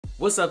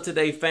What's up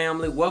today,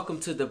 family? Welcome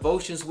to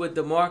Devotions with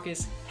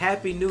DeMarcus.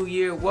 Happy New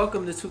Year.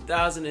 Welcome to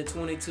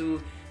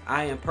 2022.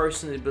 I am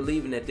personally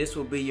believing that this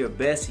will be your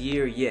best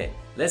year yet.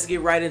 Let's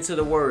get right into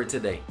the word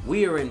today.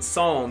 We are in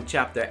Psalm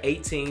chapter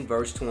 18,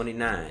 verse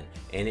 29,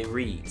 and it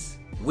reads,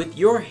 "With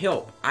your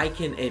help, I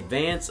can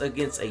advance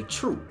against a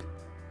troop.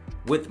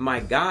 With my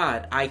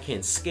God, I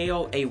can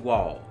scale a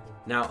wall."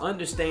 Now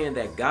understand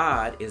that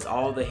God is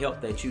all the help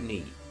that you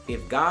need.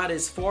 If God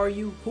is for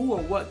you, who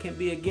or what can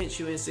be against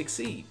you and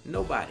succeed?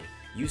 Nobody.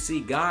 You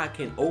see, God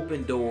can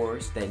open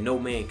doors that no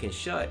man can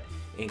shut,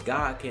 and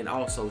God can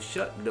also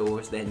shut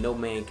doors that no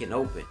man can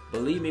open.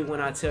 Believe me when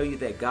I tell you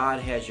that God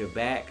has your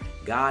back,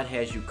 God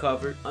has you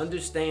covered.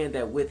 Understand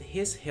that with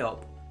His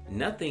help,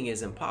 nothing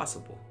is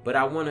impossible. But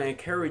I want to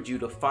encourage you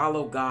to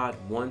follow God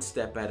one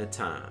step at a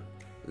time.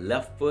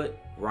 Left foot,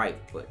 right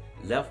foot.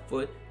 Left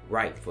foot,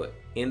 right foot.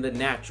 In the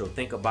natural,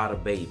 think about a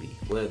baby.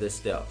 What are the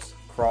steps?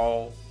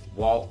 Crawl,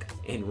 walk,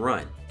 and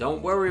run.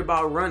 Don't worry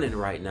about running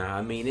right now.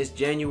 I mean, it's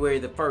January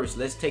the 1st.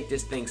 Let's take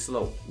this thing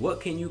slow. What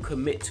can you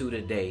commit to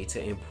today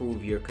to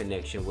improve your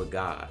connection with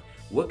God?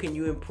 What can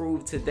you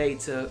improve today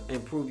to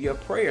improve your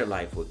prayer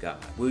life with God?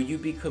 Will you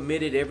be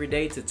committed every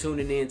day to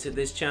tuning in to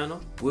this channel?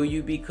 Will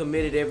you be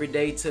committed every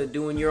day to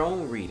doing your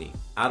own reading?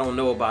 I don't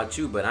know about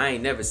you, but I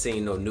ain't never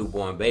seen no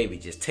newborn baby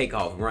just take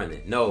off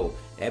running. No,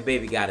 that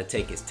baby got to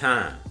take his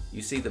time.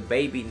 You see, the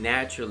baby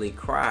naturally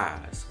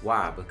cries.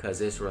 Why?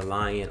 Because it's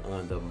relying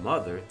on the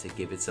mother to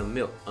give it some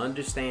milk.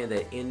 Understand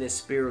that in this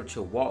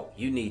spiritual walk,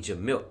 you need your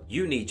milk.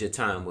 You need your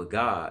time with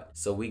God.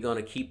 So we're going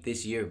to keep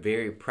this year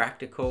very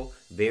practical,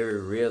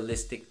 very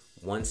realistic,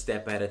 one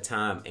step at a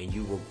time, and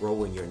you will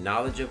grow in your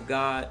knowledge of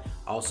God.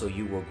 Also,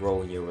 you will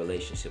grow in your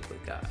relationship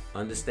with God.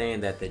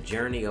 Understand that the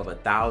journey of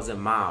 1,000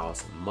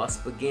 miles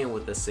must begin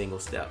with a single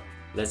step.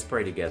 Let's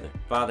pray together.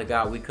 Father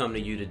God, we come to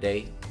you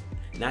today,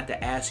 not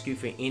to ask you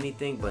for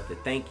anything, but to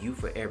thank you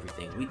for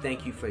everything. We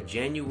thank you for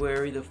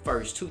January the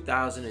 1st,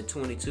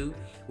 2022.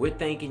 We're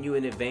thanking you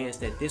in advance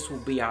that this will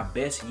be our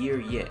best year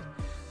yet.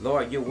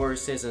 Lord, your word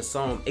says in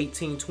Psalm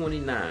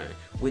 18:29,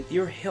 "With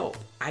your help,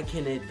 I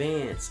can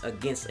advance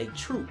against a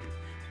troop.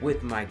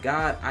 With my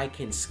God, I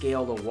can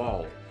scale a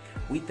wall."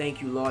 We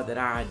thank you, Lord, that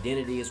our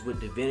identity is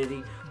with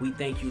divinity. We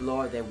thank you,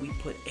 Lord, that we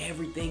put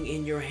everything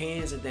in your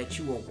hands and that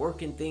you are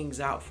working things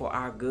out for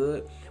our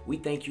good. We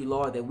thank you,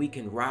 Lord, that we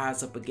can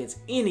rise up against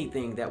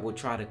anything that will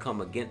try to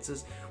come against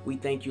us. We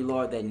thank you,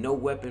 Lord, that no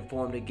weapon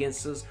formed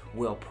against us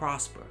will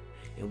prosper.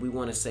 And we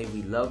want to say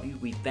we love you.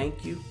 We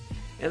thank you.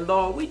 And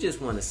Lord, we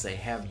just want to say,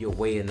 have your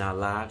way in our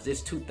lives.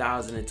 This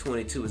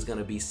 2022 is going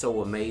to be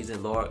so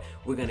amazing, Lord.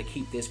 We're going to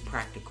keep this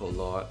practical,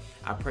 Lord.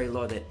 I pray,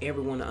 Lord, that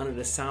everyone under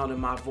the sound of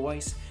my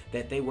voice,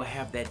 that they will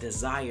have that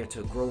desire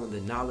to grow in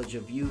the knowledge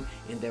of you,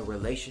 in their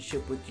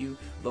relationship with you.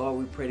 Lord,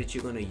 we pray that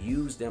you're going to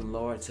use them,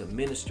 Lord, to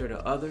minister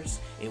to others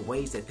in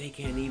ways that they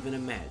can't even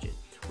imagine.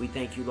 We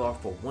thank you, Lord,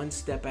 for one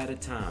step at a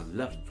time.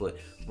 Left foot,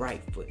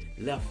 right foot,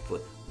 left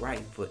foot,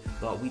 right foot.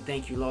 Lord, we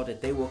thank you, Lord,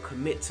 that they will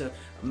commit to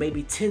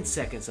maybe 10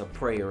 seconds of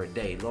prayer a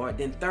day, Lord,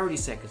 then 30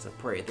 seconds of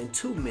prayer, then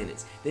 2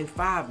 minutes, then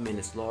 5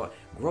 minutes, Lord.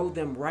 Grow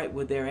them right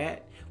where they're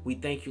at. We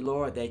thank you,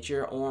 Lord, that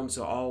your arms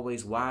are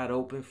always wide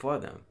open for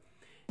them.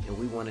 And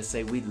we want to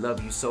say we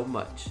love you so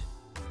much.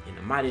 In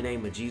the mighty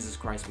name of Jesus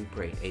Christ, we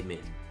pray. Amen.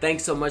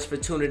 Thanks so much for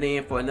tuning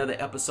in for another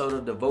episode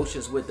of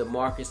Devotions with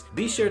DeMarcus.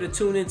 Be sure to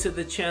tune into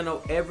the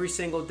channel every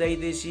single day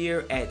this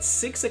year at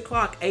 6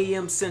 o'clock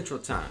a.m. Central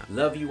Time.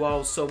 Love you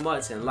all so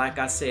much. And like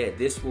I said,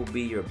 this will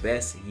be your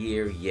best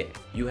year yet.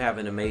 You have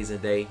an amazing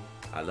day.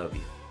 I love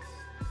you.